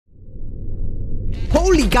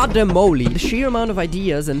Holy goddamn moly! The sheer amount of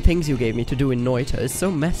ideas and things you gave me to do in Noita is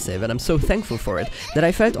so massive, and I'm so thankful for it that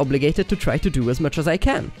I felt obligated to try to do as much as I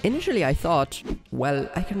can. Initially I thought, well,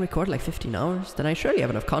 I can record like 15 hours, then I surely have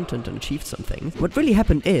enough content and achieved some things. What really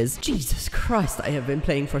happened is, Jesus Christ, I have been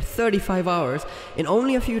playing for 35 hours in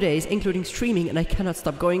only a few days, including streaming, and I cannot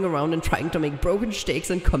stop going around and trying to make broken shticks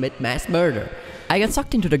and commit mass murder. I got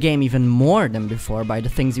sucked into the game even more than before by the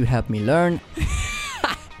things you helped me learn.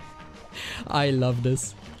 I love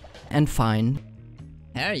this. And fine.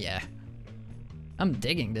 Hell yeah. I'm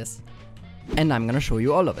digging this. And I'm gonna show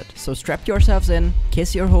you all of it. So strap yourselves in,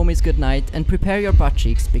 kiss your homies goodnight, and prepare your butt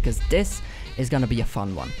cheeks, because this is gonna be a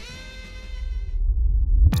fun one.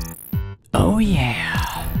 Oh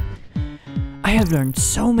yeah. I have learned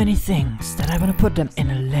so many things that I wanna put them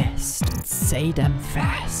in a list and say them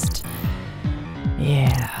fast.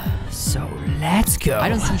 Yeah, so let's go. I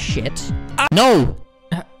don't see shit. No!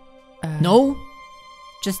 No?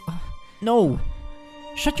 Just... no.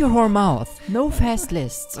 Shut your whore mouth. No fast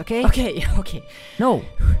lists, okay? Okay. No.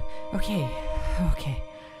 Okay.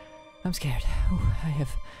 I'm scared. Oh,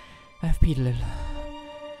 I have peed a little.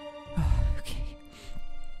 Oh, okay.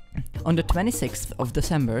 On the 26th of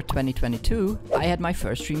December 2022, I had my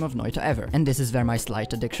first stream of Noita ever, and this is where my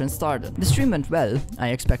slight addiction started. The stream went well. I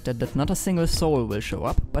expected that not a single soul will show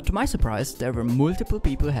up, but to my surprise, there were multiple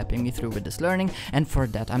people helping me through with this learning, and for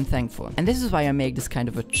that I'm thankful. And this is why I make this kind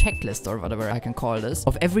of a checklist, or whatever I can call this,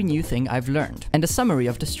 of every new thing I've learned, and a summary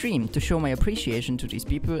of the stream to show my appreciation to these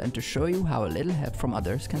people and to show you how a little help from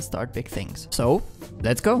others can start big things. So,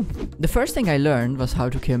 let's go! The first thing I learned was how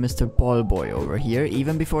to kill Mr. Ballboy over here,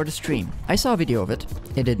 even before the stream. I saw a video of it,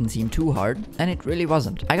 it didn't seem too hard, and it really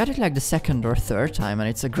wasn't. I got it like the second or third time, and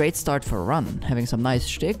it's a great start for a run, having some nice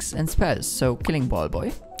shticks and spells, so killing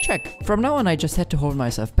Ballboy, check. From now on I just had to hold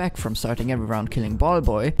myself back from starting every round killing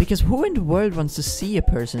Ballboy, because who in the world wants to see a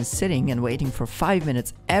person sitting and waiting for 5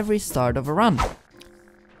 minutes every start of a run?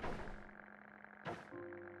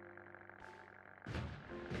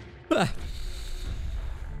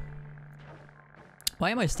 Why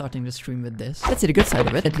am I starting the stream with this? Let's see the good side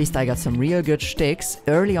of it. At least I got some real good shticks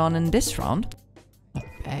early on in this round. Not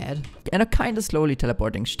bad. And a kinda slowly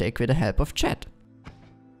teleporting shtick with the help of chat.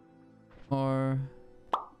 Or...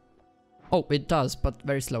 oh, it does, but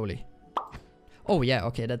very slowly. Oh yeah,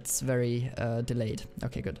 okay, that's very delayed.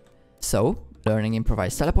 Okay, good. So, learning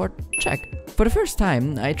improvised teleport, check. For the first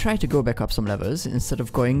time, I tried to go back up some levels instead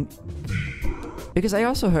of going... because I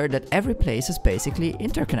also heard that every place is basically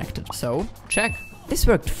interconnected. So, check. This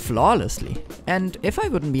worked flawlessly, and if I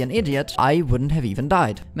wouldn't be an idiot, I wouldn't have even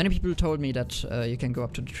died. Many people told me that you can go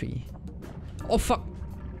up to the tree. Oh fuck!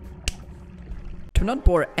 To not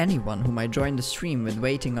bore anyone who might join the stream with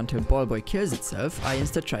waiting until Ballboy kills itself, I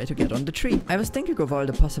instead try to get on the tree. I was thinking of all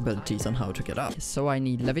the possibilities on how to get up. So I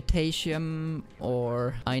need levitation,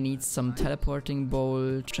 or I need some teleporting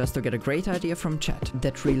bolt, just to get a great idea from chat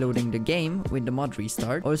that reloading the game with the mod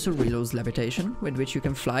restart also reloads levitation, with which you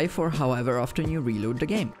can fly for however often you reload the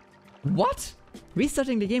game. What?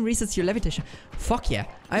 Restarting the game resets your levitation? Fuck yeah.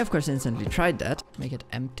 I of course instantly tried that. Make it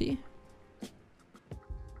empty.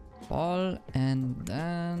 Ball, and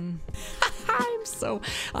then...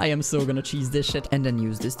 I am so gonna cheese this shit, and then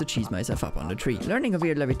use this to cheese myself up on the tree. Learning a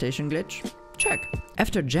weird levitation glitch? Check.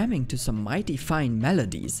 After jamming to some mighty fine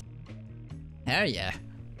melodies. Hell yeah.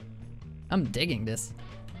 I'm digging this.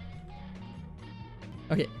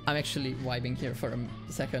 Okay, I'm actually vibing here for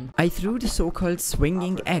a second. I threw the so-called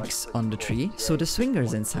swinging eggs on the tree, so the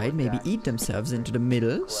swingers inside maybe eat themselves into the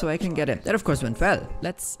middle, so I can get in. That of course went well.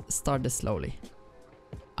 Let's start this slowly.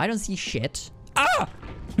 I don't see shit. Ah!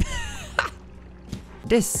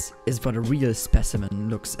 This is what a real specimen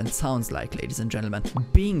looks and sounds like, ladies and gentlemen.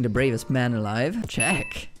 Being the bravest man alive?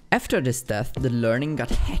 Check. After this death, the learning got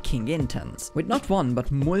hecking intense. With not one,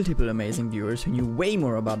 but multiple amazing viewers who knew way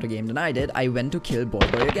more about the game than I did, I went to kill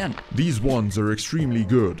Ballboy again. These ones are extremely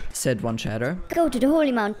good, said one chatter. Go to the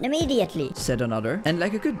Holy Mountain immediately, said another. And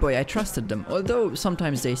like a good boy, I trusted them, although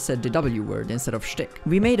sometimes they said the W word instead of shtick.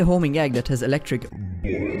 We made a homing egg that has electric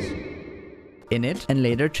balls in it, and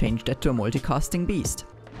later changed that to a multicasting beast.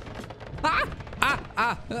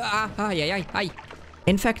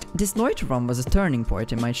 In fact, this Noita run was a turning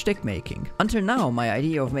point in my shtick making. Until now, my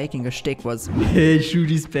idea of making a shtick was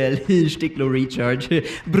shooty spell, shtick low recharge,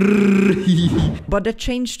 but that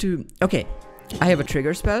changed to, okay, I have a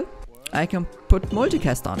trigger spell, I can put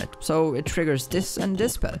multicast on it, so it triggers this and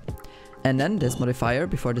this spell. And then this modifier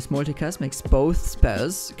before this multicast makes both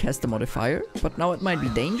spells cast the modifier, but now it might be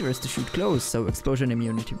dangerous to shoot close, so explosion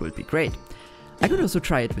immunity would be great. I could also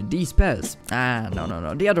try it with these spells.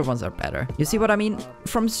 No, the other ones are better. You see what I mean?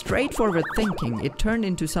 From straightforward thinking, it turned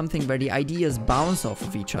into something where the ideas bounce off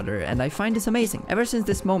of each other, and I find this amazing. Ever since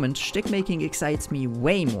this moment, shtick making excites me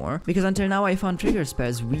way more, because until now I found trigger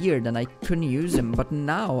spells weird and I couldn't use them, but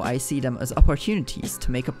now I see them as opportunities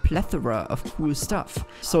to make a plethora of cool stuff.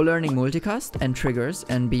 So learning multicast and triggers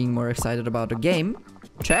and being more excited about the game,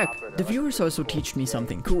 check. The viewers also teach me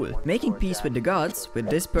something cool. Making peace with the gods with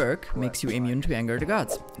this perk makes you immune to anger the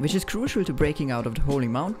gods, which is crucial to breaking out of the holy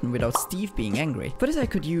mountain without Steve being angry. For this I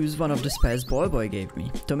could use one of the spells Ballboy gave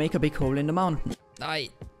me to make a big hole in the mountain.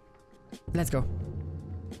 Let's go.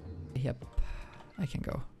 Yep, I can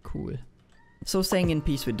go. Cool. So staying in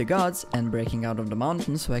peace with the gods and breaking out of the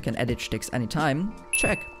mountain so I can edit shticks anytime,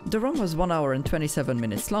 check. The run was 1 hour and 27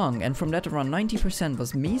 minutes long, and from that around 90%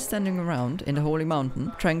 was me standing around in the holy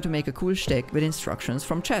mountain trying to make a cool shtick with instructions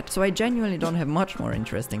from chat. So I genuinely don't have much more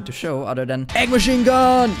interesting to show other than egg machine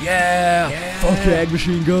gun! Yeah! Fuck yeah, egg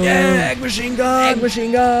machine gun! Yeah, egg machine gun! Egg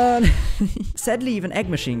machine gun! Sadly, even egg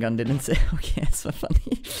machine gun didn't say. Okay, that's so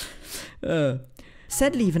funny.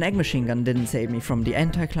 Sadly, even egg machine gun didn't save me from the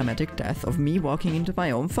anticlimactic death of me walking into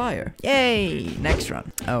my own fire. Yay! Next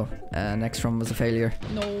run. Oh, next run was a failure.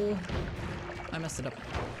 No, I messed it up.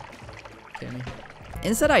 Kill me.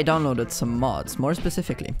 Instead, I downloaded some mods, more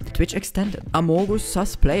specifically, Twitch Extended, Amogus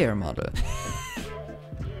Sus Player Model.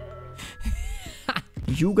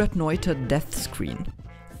 You got Noita Death Screen.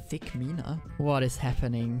 Thick Mina? What is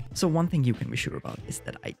happening? So one thing you can be sure about is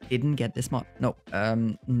that I didn't get this mod. No,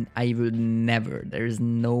 I will never. There is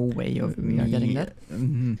no way of me getting that.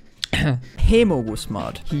 Hemogus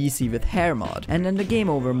mod, Heasy with hair mod, and then the game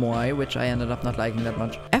over Moai, which I ended up not liking that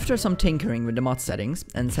much. After some tinkering with the mod settings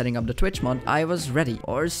and setting up the Twitch mod, I was ready,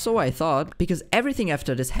 or so I thought, because everything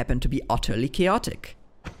after this happened to be utterly chaotic.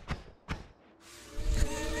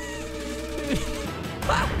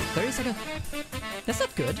 30 seconds. That's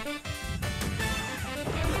not good.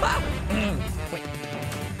 Wait.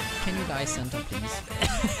 Can you die, Santa, please?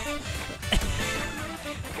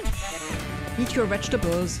 Eat your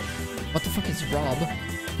vegetables. What the fuck is Rob?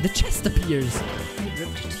 The chest appears. I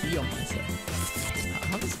dripped tea on myself.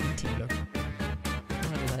 How does eating look?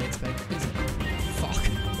 What did I expect? Is it? Fuck.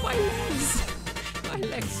 My legs. My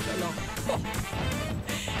legs fell off. Oh.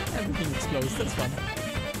 Everything explodes. That's fun.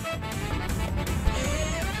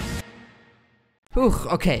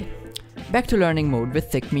 Okay. Back to learning mode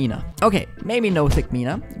with Thick Mina. Okay, maybe no Thick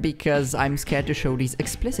Mina, because I'm scared to show these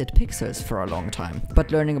explicit pixels for a long time.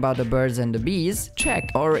 But learning about the birds and the bees,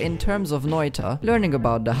 check. Or in terms of Noita, learning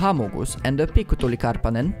about the Hamogus and the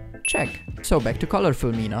Pikutulikarpanen, check. So back to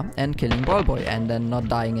colorful Mina and killing Ballboy and then not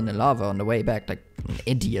dying in the lava on the way back like an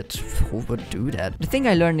idiot. Who would do that? The thing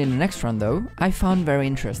I learned in the next run though, I found very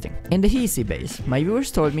interesting. In the Heasy base, my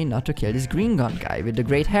viewers told me not to kill this green gun guy with the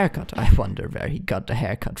great haircut. I wonder where he got the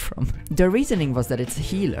haircut from. The reasoning was that it's a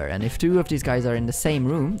healer, and if two of these guys are in the same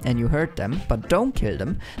room and you hurt them but don't kill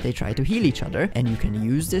them, they try to heal each other and you can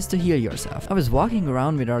use this to heal yourself. I was walking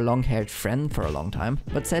around with our long-haired friend for a long time,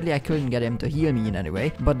 but sadly I couldn't get him to heal me in any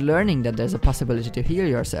way. But learning that there's a possibility to heal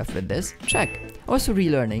yourself with this, check. Also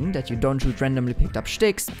relearning that you don't shoot randomly picked up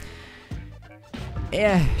sticks.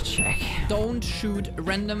 Yeah, check. Don't shoot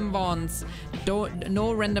random wands.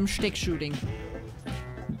 No random stick shooting.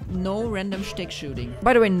 No random stick shooting.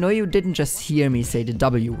 By the way, no, you didn't just hear me say the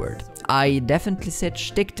W word. I definitely said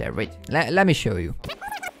stick there. Wait, let me show you.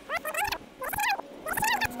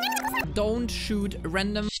 Don't shoot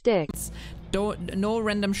random sticks. No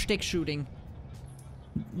random stick shooting.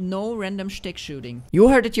 No random stick shooting. You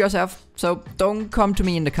heard it yourself, so don't come to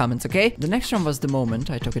me in the comments, okay? The next one was the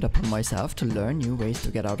moment I took it upon myself to learn new ways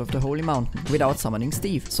to get out of the holy mountain without summoning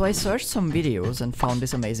Steve. So I searched some videos and found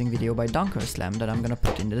this amazing video by Dunkerslam that I'm gonna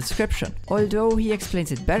put in the description. Although he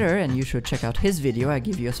explains it better and you should check out his video, I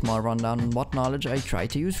give you a small rundown on what knowledge I try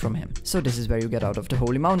to use from him. So this is where you get out of the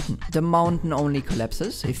holy mountain. The mountain only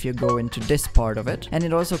collapses if you go into this part of it, and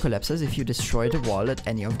it also collapses if you destroy the wall at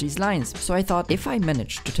any of these lines. So I thought if I manage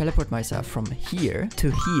to teleport myself from here to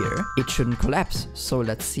here, it shouldn't collapse. So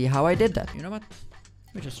let's see how I did that. You know what?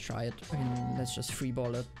 We just try it. Let's just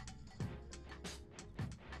freeball it.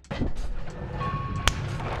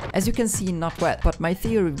 As you can see, not wet, but my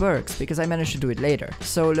theory works because I managed to do it later.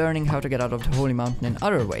 So learning how to get out of the holy mountain in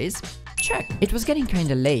other ways, check. It was getting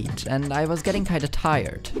kinda late and I was getting kinda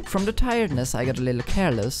tired. From the tiredness I got a little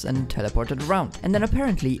careless and teleported around. And then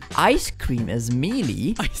apparently ice cream is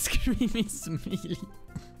melee. Ice cream is melee.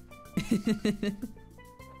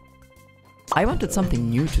 I wanted something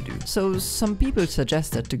new to do, so some people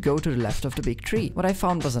suggested to go to the left of the big tree. What I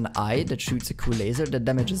found was an eye that shoots a cool laser that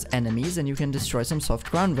damages enemies and you can destroy some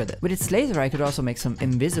soft ground with it. With its laser I could also make some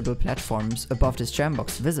invisible platforms above this jam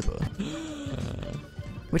box visible.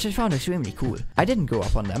 Which I found extremely cool. I didn't go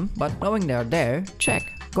up on them, but knowing they are there,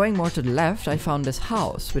 check. Going more to the left, I found this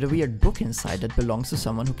house with a weird book inside that belongs to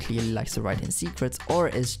someone who clearly likes to write in secrets or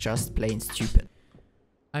is just plain stupid.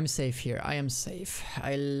 I'm safe here, I am safe.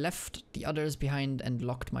 I left the others behind and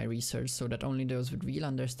locked my research so that only those with real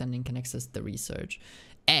understanding can access the research.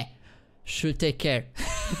 Should take care.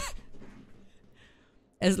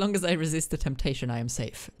 As long as I resist the temptation, I am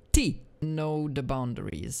safe. T. Know the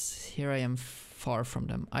boundaries. Here I am far from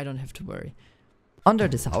them. I don't have to worry. Under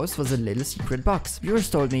this house was a little secret box. Viewers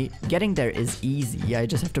told me getting there is easy. I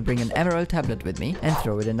just have to bring an emerald tablet with me and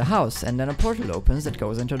throw it in the house, and then a portal opens that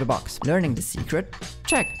goes into the box. Learning the secret?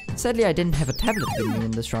 Check. Sadly, I didn't have a tablet with me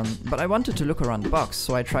in this run, but I wanted to look around the box,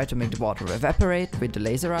 so I tried to make the water evaporate with the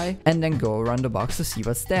laser eye and then go around the box to see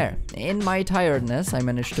what's there. In my tiredness, I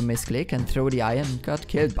managed to misclick and throw the eye and got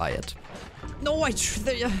killed by it. No,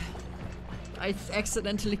 I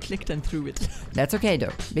accidentally clicked and threw it. That's okay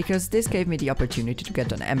though, because this gave me the opportunity to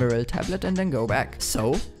get an emerald tablet and then go back.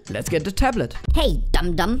 So, let's get the tablet. Hey,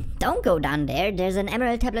 dum-dum, don't go down there. There's an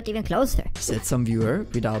emerald tablet even closer. Said some viewer,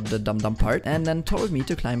 without the dum-dum part, and then told me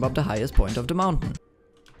to climb up the highest point of the mountain.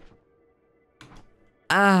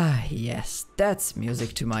 Ah, yes, that's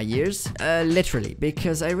music to my ears. Literally,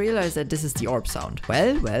 because I realized that this is the orb sound.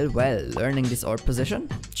 Well, learning this orb position?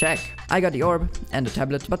 Check. I got the orb and the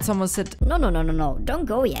tablet, but someone said, No, don't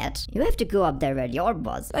go yet. You have to go up there where the orb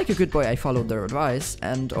was. Like a good boy, I followed their advice,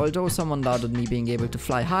 and although someone doubted me being able to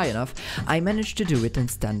fly high enough, I managed to do it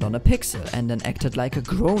and stand on a pixel, and then acted like a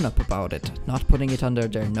grown-up about it, not putting it under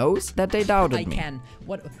their nose that they doubted me. I can.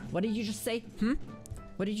 What did you just say?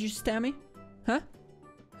 What did you just tell me? Huh?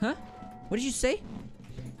 What did you say?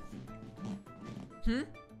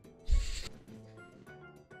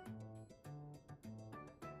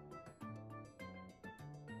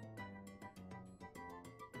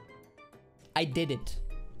 I did it.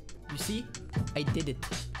 You see? I did it.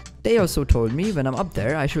 They also told me when I'm up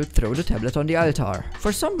there I should throw the tablet on the altar.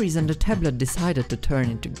 For some reason the tablet decided to turn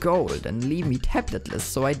into gold and leave me tabletless,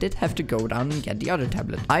 so I did have to go down and get the other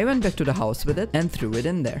tablet. I went back to the house with it and threw it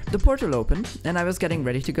in there. The portal opened and I was getting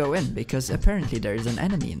ready to go in because apparently there is an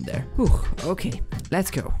enemy in there. Whew, okay,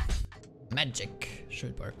 let's go. Magic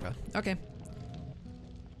should work well. Okay.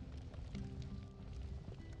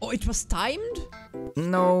 Oh, it was timed?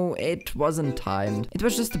 No, it wasn't timed. It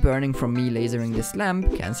was just the burning from me lasering this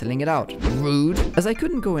lamp, cancelling it out. Rude. As I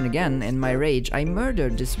couldn't go in again, in my rage, I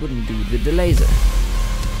murdered this wooden dude with the laser.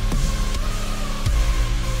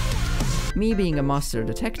 Me being a master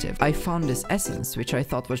detective, I found this essence, which I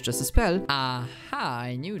thought was just a spell. Aha,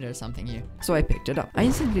 I knew there's something here. So I picked it up. I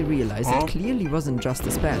instantly realized it clearly wasn't just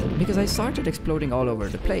a spell, because I started exploding all over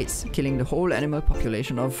the place, killing the whole animal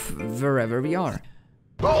population of wherever we are.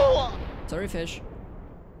 Sorry, fish.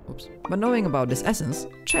 Oops. But knowing about this essence,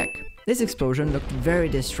 check. This explosion looked very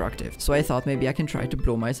destructive, so I thought maybe I can try to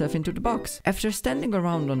blow myself into the box. After standing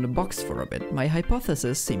around on the box for a bit, my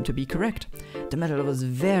hypothesis seemed to be correct. The metal was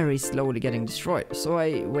very slowly getting destroyed, so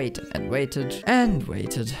I waited and waited and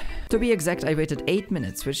waited. To be exact, I waited 8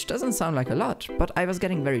 minutes, which doesn't sound like a lot, but I was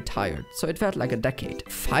getting very tired, so it felt like a decade.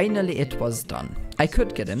 Finally it was done. I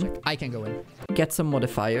could get in. I can go in. Get some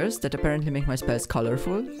modifiers that apparently make my spells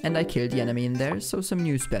colorful, and I killed the enemy in there, so some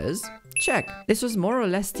new spells. Check. This was more or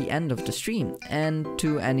less the end of the stream, and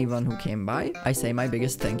to anyone who came by, I say my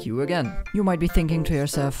biggest thank you again. You might be thinking to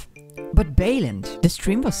yourself, but Bayland, the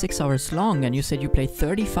stream was 6 hours long and you said you played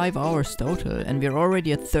 35 hours total and we're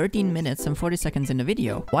already at 13 minutes and 40 seconds in the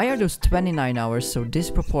video. Why are those 29 hours so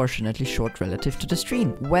disproportionately short relative to the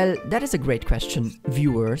stream? Well, that is a great question,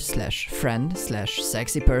 viewer slash friend slash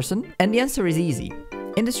sexy person. And the answer is easy.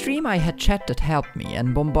 In the stream I had chat that helped me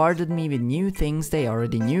and bombarded me with new things they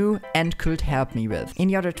already knew and could help me with. In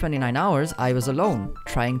the other 29 hours I was alone,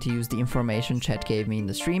 trying to use the information chat gave me in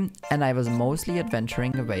the stream, and I was mostly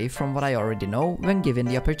adventuring away from what I already know when given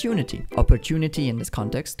the opportunity. Opportunity in this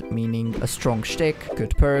context meaning a strong shtick,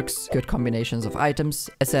 good perks, good combinations of items,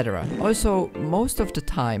 etc. Also, most of the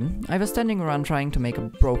time I was standing around trying to make a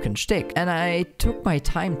broken shtick, and I took my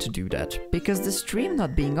time to do that, because the stream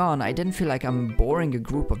not being on I didn't feel like I'm boring a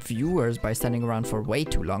group of viewers by standing around for way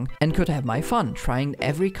too long, and could have my fun trying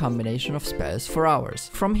every combination of spells for hours.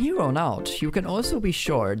 From here on out, you can also be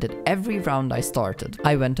sure that every round I started,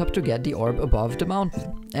 I went up to get the orb above the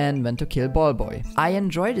mountain, and went to kill Ball Boy. I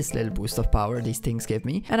enjoy this little boost of power these things give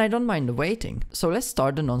me, and I don't mind the waiting. So let's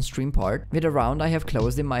start the non-stream part with a round I have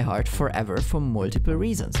closed in my heart forever for multiple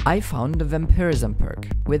reasons. I found the vampirism perk,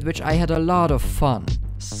 with which I had a lot of fun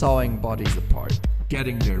sawing bodies apart,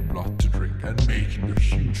 Getting their blood to drink and making a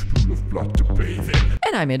huge pool of blood to bathe in.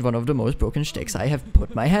 and I made one of the most broken sticks I have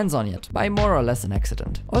put my hands on yet, by more or less an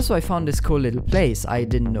accident. Also, I found this cool little place I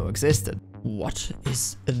didn't know existed. What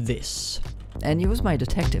is this? And use my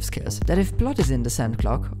detective skills, that if blood is in the sand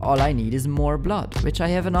clock, all I need is more blood, which I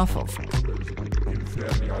have enough of.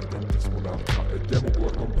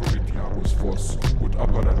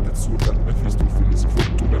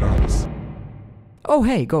 Oh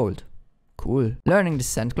hey, gold. Cool. Learning the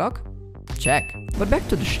sand clock? Check. But back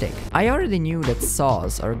to the shtick. I already knew that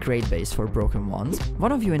saws are a great base for broken wands.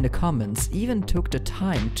 One of you in the comments even took the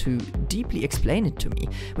time to deeply explain it to me,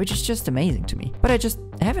 which is just amazing to me. But I just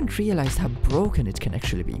haven't realized how broken it can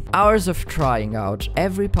actually be. Hours of trying out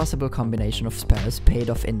every possible combination of spells paid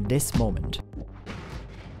off in this moment.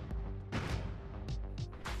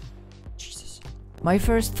 Jesus. My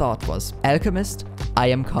first thought was, Alchemist, I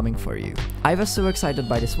am coming for you. I was so excited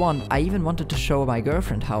by this one, I even wanted to show my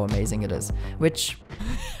girlfriend how amazing it is, which...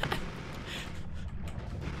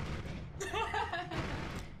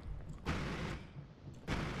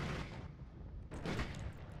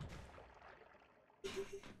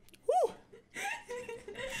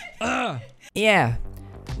 Yeah.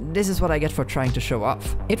 This is what I get for trying to show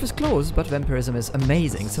off. It was close, but vampirism is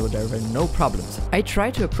amazing, so there were no problems. I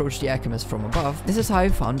tried to approach the alchemist from above. This is how I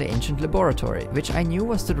found the ancient laboratory, which I knew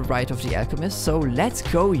was to the right of the alchemist, so let's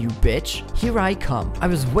go, you bitch. Here I come. I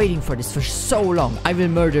was waiting for this for so long. I will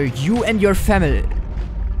murder you and your family.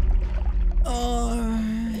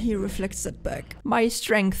 He reflects that back. My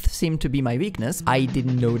strength seemed to be my weakness. I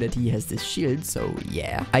didn't know that he has this shield, so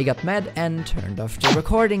yeah. I got mad and turned off the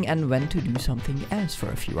recording and went to do something else for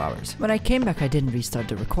a few hours. When I came back, I didn't restart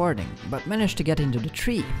the recording, but managed to get into the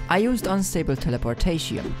tree. I used unstable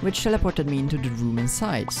teleportation, which teleported me into the room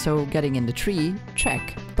inside, so getting in the tree,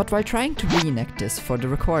 check. But while trying to reenact this for the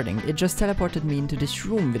recording, it just teleported me into this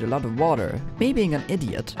room with a lot of water. Me being an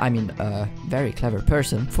idiot, I mean a very clever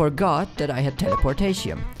person, forgot that I had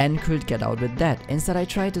teleportation and could get out with that. Instead, I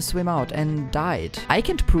tried to swim out and died. I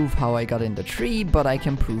can't prove how I got in the tree, but I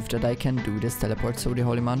can prove that I can do this teleport so the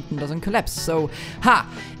holy mountain doesn't collapse. So, ha!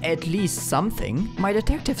 At least something. My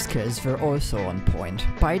detective skills were also on point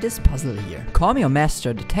by this puzzle here. Call me a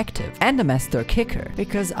master detective and a master kicker,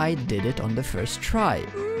 because I did it on the first try.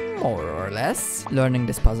 More or less. Learning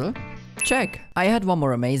this puzzle. Check. I had one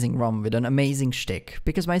more amazing run with an amazing shtick,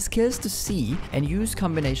 because my skills to see and use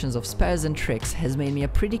combinations of spells and tricks has made me a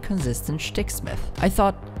pretty consistent shticksmith. I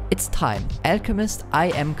thought, it's time. Alchemist, I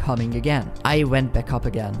am coming again. I went back up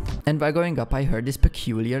again, and by going up I heard this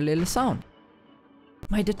peculiar little sound.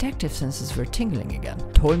 My detective senses were tingling again,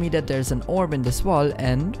 told me that there's an orb in this wall,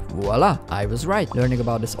 and voila, I was right. Learning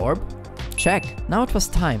about this orb? Check. Now it was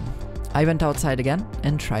time. I went outside again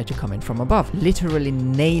and tried to come in from above, literally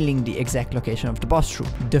nailing the exact location of the boss room.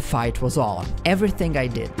 The fight was on. Everything I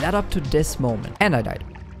did led up to this moment, and I died.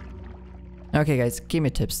 Okay guys, give me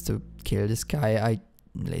tips to kill this guy. I'm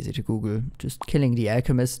lazy to Google. Just killing the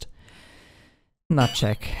alchemist. Not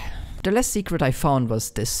check. The last secret I found was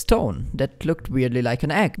this stone that looked weirdly like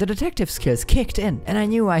an egg. The detective skills kicked in, and I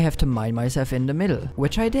knew I have to mine myself in the middle,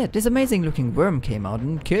 which I did. This amazing looking worm came out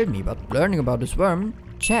and killed me, but learning about this worm,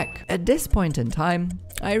 check. At this point in time,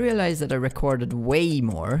 I realized that I recorded way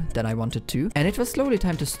more than I wanted to, and it was slowly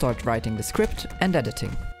time to start writing the script and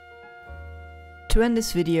editing. To end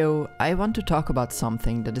this video, I want to talk about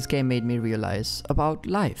something that this game made me realize about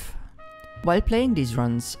life. While playing these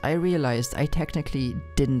runs, I realized I technically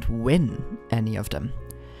didn't win any of them.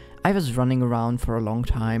 I was running around for a long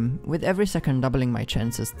time, with every second doubling my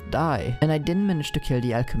chances to die, and I didn't manage to kill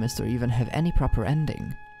the alchemist or even have any proper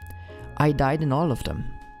ending. I died in all of them.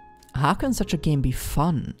 How can such a game be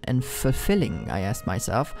fun and fulfilling, I asked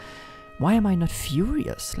myself. Why am I not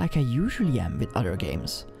furious like I usually am with other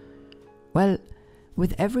games? Well,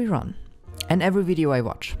 with every run, and every video I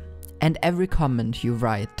watch, and every comment you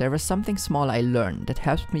write, there is something small I learned that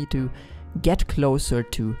helps me to get closer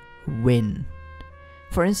to win.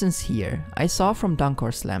 For instance here, I saw from Dunk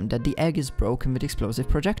or Slam that the egg is broken with explosive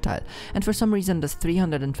projectile, and for some reason does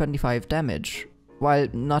 325 damage, while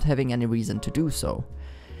not having any reason to do so.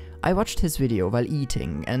 I watched his video while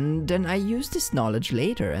eating, and then I used this knowledge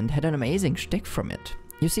later and had an amazing shtick from it.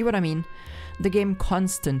 You see what I mean? The game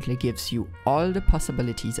constantly gives you all the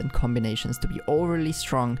possibilities and combinations to be overly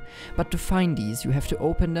strong, but to find these you have to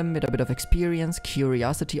open them with a bit of experience,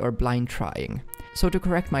 curiosity or blind trying. So to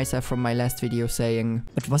correct myself from my last video saying,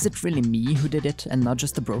 but was it really me who did it and not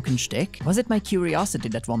just a broken shtick? Was it my curiosity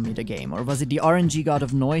that won me the game, or was it the RNG god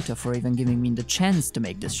of Noita for even giving me the chance to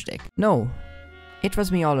make this shtick? No, it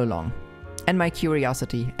was me all along. And my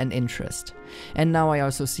curiosity and interest. And now I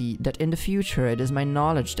also see that in the future it is my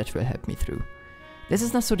knowledge that will help me through. This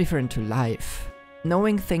is not so different to life.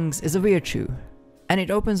 Knowing things is a virtue, and it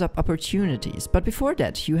opens up opportunities, but before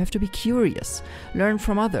that you have to be curious, learn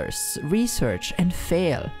from others, research and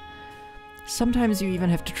fail. Sometimes you even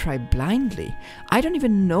have to try blindly. I don't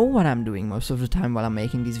even know what I'm doing most of the time while I'm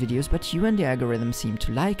making these videos, but you and the algorithm seem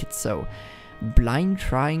to like it, so blind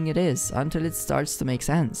trying it is until it starts to make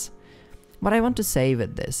sense. What I want to say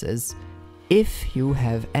with this is, if you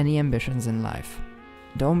have any ambitions in life,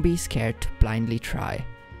 don't be scared to blindly try.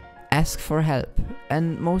 Ask for help,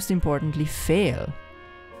 and most importantly, fail.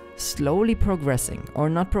 Slowly progressing, or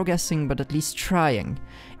not progressing but at least trying,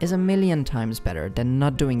 is a million times better than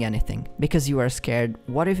not doing anything, because you are scared,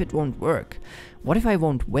 what if it won't work? What if I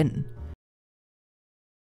won't win?